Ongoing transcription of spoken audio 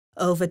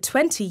Over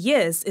 20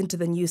 years into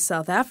the new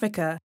South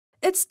Africa,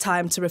 it's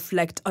time to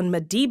reflect on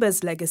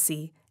Madiba's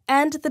legacy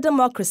and the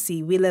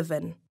democracy we live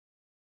in.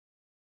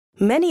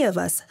 Many of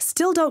us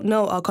still don't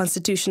know our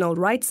constitutional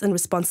rights and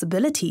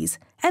responsibilities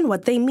and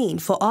what they mean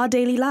for our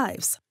daily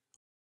lives.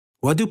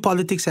 What do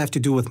politics have to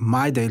do with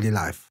my daily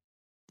life?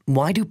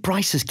 Why do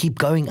prices keep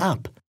going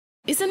up?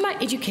 Isn't my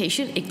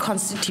education a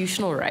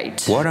constitutional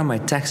right? What are my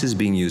taxes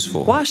being used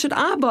for? Why should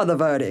I bother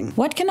voting?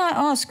 What can I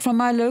ask from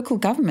my local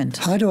government?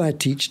 How do I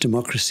teach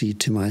democracy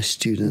to my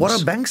students? What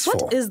are banks for?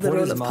 What is the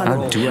role of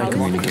How do I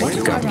communicate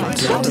with government?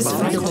 How is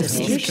freedom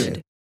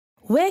distributed?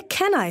 Where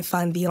can I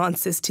find the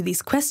answers to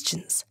these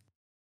questions?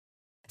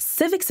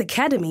 Civics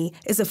Academy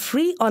is a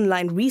free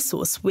online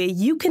resource where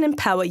you can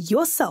empower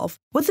yourself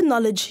with the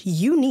knowledge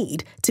you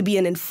need to be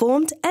an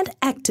informed and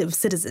active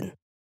citizen.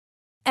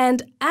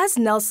 And as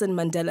Nelson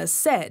Mandela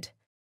said,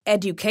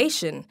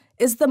 education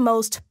is the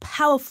most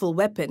powerful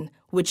weapon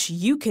which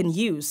you can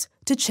use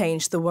to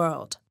change the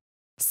world.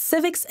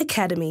 Civics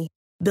Academy,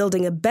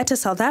 building a better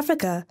South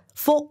Africa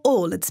for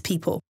all its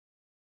people.